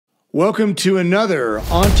Welcome to another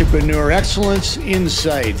Entrepreneur Excellence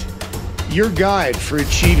Insight, your guide for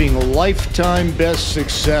achieving lifetime best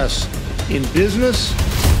success in business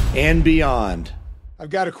and beyond. I've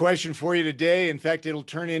got a question for you today. In fact, it'll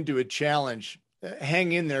turn into a challenge.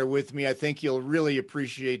 Hang in there with me. I think you'll really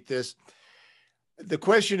appreciate this. The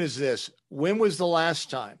question is this: when was the last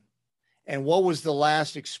time and what was the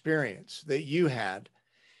last experience that you had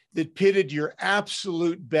that pitted your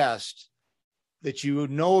absolute best that you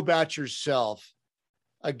know about yourself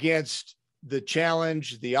against the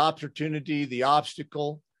challenge, the opportunity, the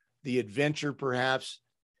obstacle, the adventure, perhaps,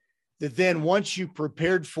 that then once you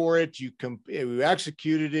prepared for it, you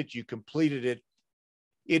executed it, you completed it,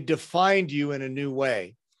 it defined you in a new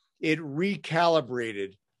way. It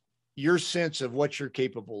recalibrated your sense of what you're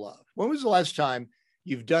capable of. When was the last time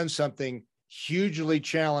you've done something hugely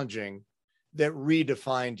challenging that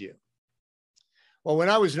redefined you? Well,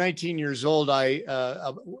 when I was 19 years old, I,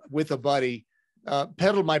 with a buddy,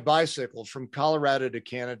 pedaled my bicycle from Colorado to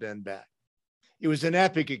Canada and back. It was an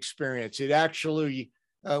epic experience. It actually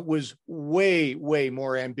was way, way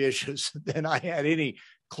more ambitious than I had any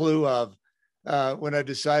clue of when I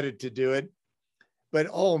decided to do it. But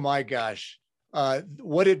oh my gosh,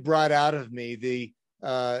 what it brought out of me, the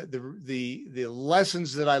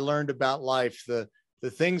lessons that I learned about life, the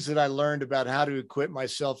things that I learned about how to equip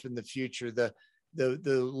myself in the future, the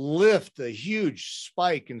lift, the huge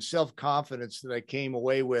spike in self-confidence that I came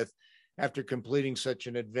away with after completing such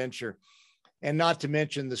an adventure, and not to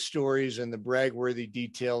mention the stories and the brag-worthy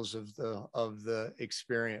details of the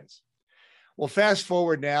experience. Well, fast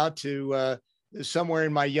forward now to somewhere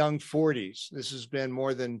in my young 40s. This has been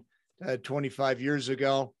more than 25 years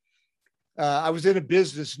ago. I was in a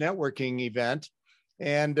business networking event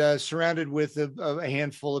and surrounded with a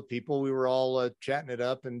handful of people. We were all chatting it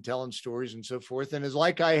up and telling stories and so forth. And it's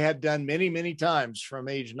like I had done many, many times from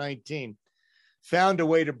age 19, found a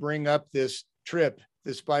way to bring up this trip,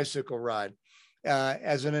 this bicycle ride,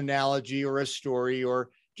 as an analogy or a story or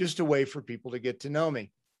just a way for people to get to know me.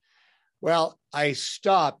 Well, I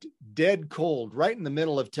stopped dead cold right in the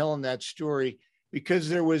middle of telling that story because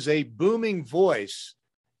there was a booming voice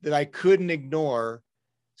that I couldn't ignore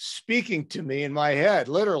speaking to me in my head,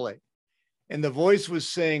 literally. And the voice was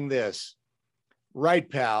saying this: "Right,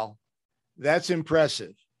 pal, that's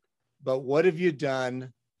impressive, but what have you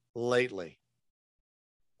done lately?"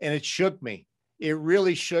 And it shook me. It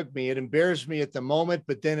really shook me. It embarrassed me at the moment,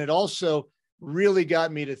 but then it also really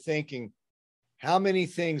got me to thinking, how many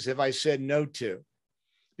things have I said no to?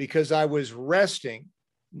 Because I was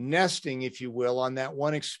nesting, if you will, on that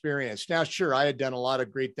one experience. Now, sure, I had done a lot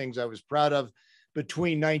of great things I was proud of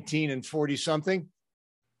between 19 and 40 something,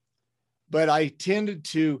 but I tended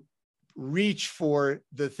to reach for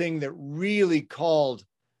the thing that really called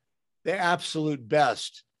the absolute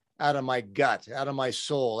best out of my gut, out of my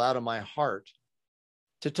soul, out of my heart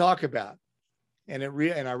to talk about. And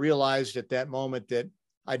I realized at that moment that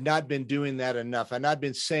I'd not been doing that enough. I'd not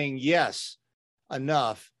been saying yes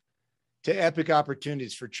enough to epic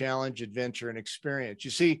opportunities for challenge, adventure, and experience.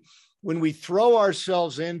 You see, when we throw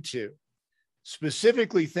ourselves into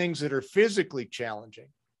specifically things that are physically challenging,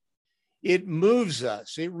 it moves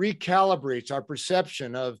us, it recalibrates our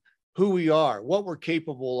perception of who we are, what we're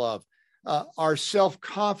capable of. Our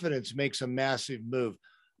self-confidence makes a massive move.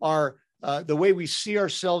 The way we see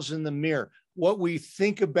ourselves in the mirror, what we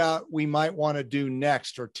think about we might want to do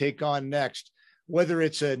next or take on next, whether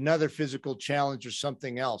it's another physical challenge or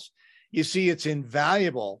something else. You see, it's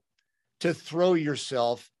invaluable to throw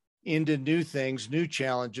yourself into new things, new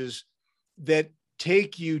challenges that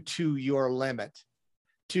take you to your limit,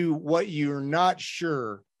 to what you're not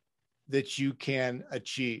sure that you can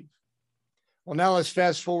achieve. Well, now let's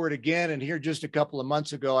fast forward again. And here just a couple of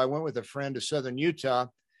months ago, I went with a friend to Southern Utah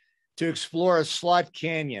to explore a slot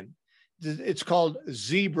canyon. It's called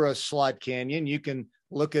Zebra Slot Canyon. You can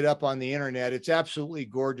look it up on the internet. It's absolutely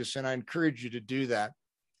gorgeous, and I encourage you to do that.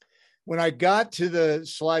 When I got to the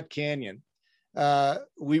slot canyon,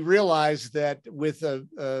 we realized that with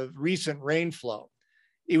a recent rainflow,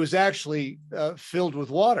 it was actually filled with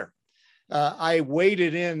water. I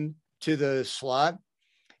waded in to the slot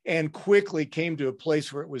and quickly came to a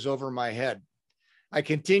place where it was over my head. I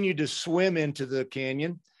continued to swim into the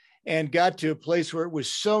canyon and got to a place where it was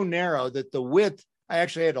so narrow that the width, I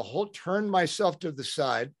actually had to turn myself to the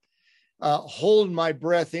side, hold my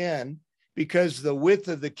breath in, because the width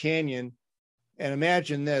of the canyon, and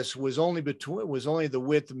imagine this, was only the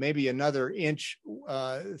width, maybe another inch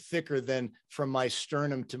thicker than from my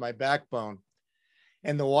sternum to my backbone.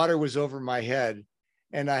 And the water was over my head.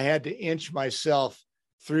 And I had to inch myself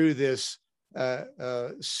through this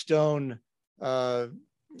stone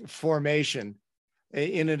formation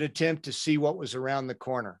in an attempt to see what was around the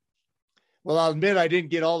corner. Well, I'll admit I didn't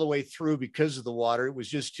get all the way through because of the water. It was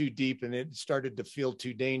just too deep and it started to feel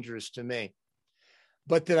too dangerous to me.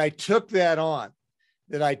 But that I took that on,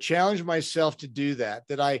 that I challenged myself to do that,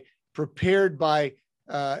 that I prepared by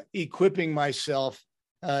equipping myself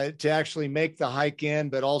to actually make the hike in,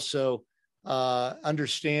 but also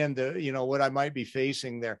understand what I might be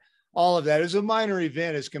facing there. All of that is a minor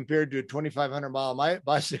event as compared to a 2,500-mile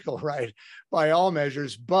bicycle ride by all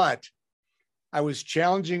measures, but I was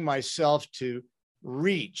challenging myself to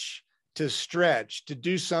reach, to stretch, to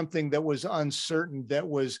do something that was uncertain, that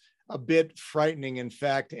was a bit frightening, in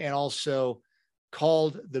fact, and also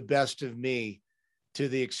called the best of me to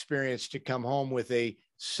the experience, to come home with a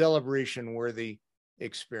celebration-worthy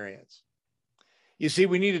experience. You see,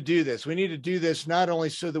 we need to do this. We need to do this not only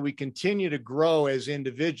so that we continue to grow as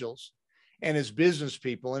individuals and as business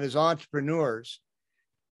people and as entrepreneurs,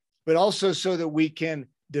 but also so that we can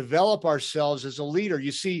develop ourselves as a leader.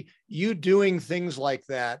 You see, you doing things like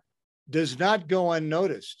that does not go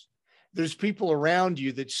unnoticed. There's people around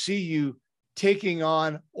you that see you taking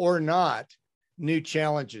on or not new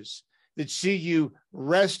challenges, that see you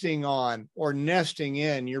resting on or nesting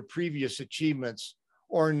in your previous achievements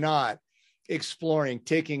or not, exploring,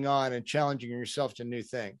 taking on, and challenging yourself to new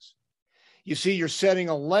things. You see, you're setting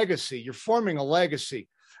a legacy, you're forming a legacy.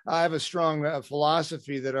 I have a strong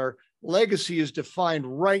philosophy that our legacy is defined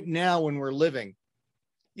right now when we're living.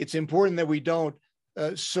 It's important that we don't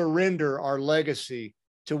surrender our legacy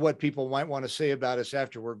to what people might want to say about us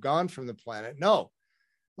after we're gone from the planet. No,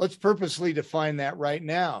 let's purposely define that right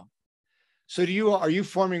now. So are you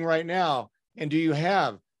forming right now? And do you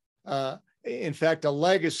have, in fact, a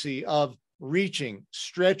legacy of reaching,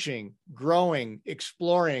 stretching, growing,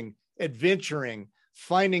 exploring, adventuring,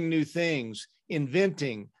 finding new things,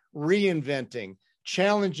 inventing, reinventing,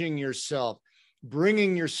 challenging yourself,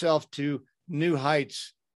 bringing yourself to new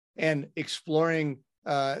heights, and exploring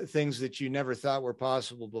things that you never thought were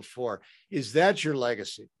possible before? Is that your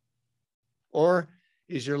legacy? Or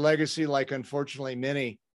is your legacy, like unfortunately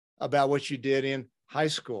many, about what you did in high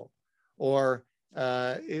school or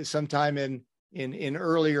sometime in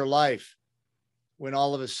earlier life, when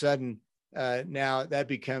all of a sudden now that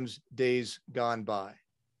becomes days gone by?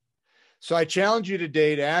 So I challenge you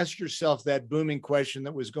today to ask yourself that booming question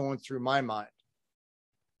that was going through my mind.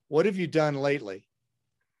 What have you done lately?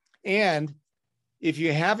 And if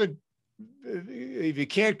you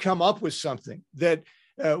can't come up with something that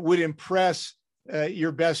would impress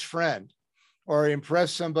your best friend or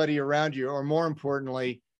impress somebody around you, or more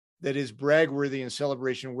importantly, that is brag-worthy and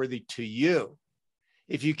celebration-worthy to you,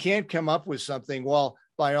 if you can't come up with something, well,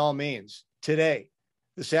 by all means, today,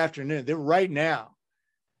 this afternoon, right now,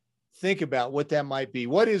 think about what that might be.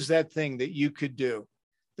 What is that thing that you could do,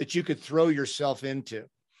 that you could throw yourself into,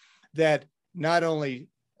 that not only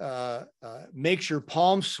makes your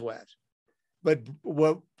palms sweat, but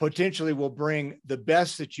what potentially will bring the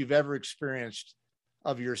best that you've ever experienced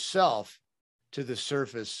of yourself to the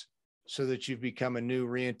surface, so that you've become a new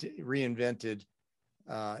reinvented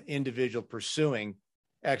individual pursuing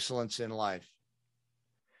excellence in life.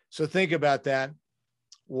 So think about that.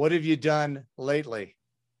 What have you done lately?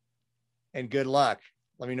 And good luck.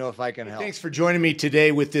 Let me know if I can help. Thanks for joining me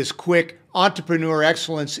today with this quick entrepreneur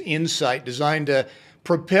excellence insight designed to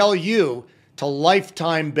propel you to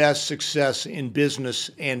lifetime best success in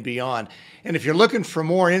business and beyond. And if you're looking for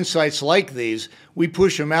more insights like these, we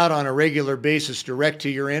push them out on a regular basis direct to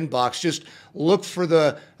your inbox. Just look for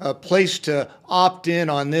the place to opt in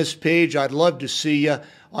on this page. I'd love to see you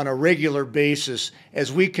on a regular basis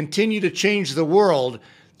as we continue to change the world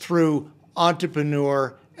through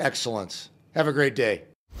entrepreneur excellence. Have a great day.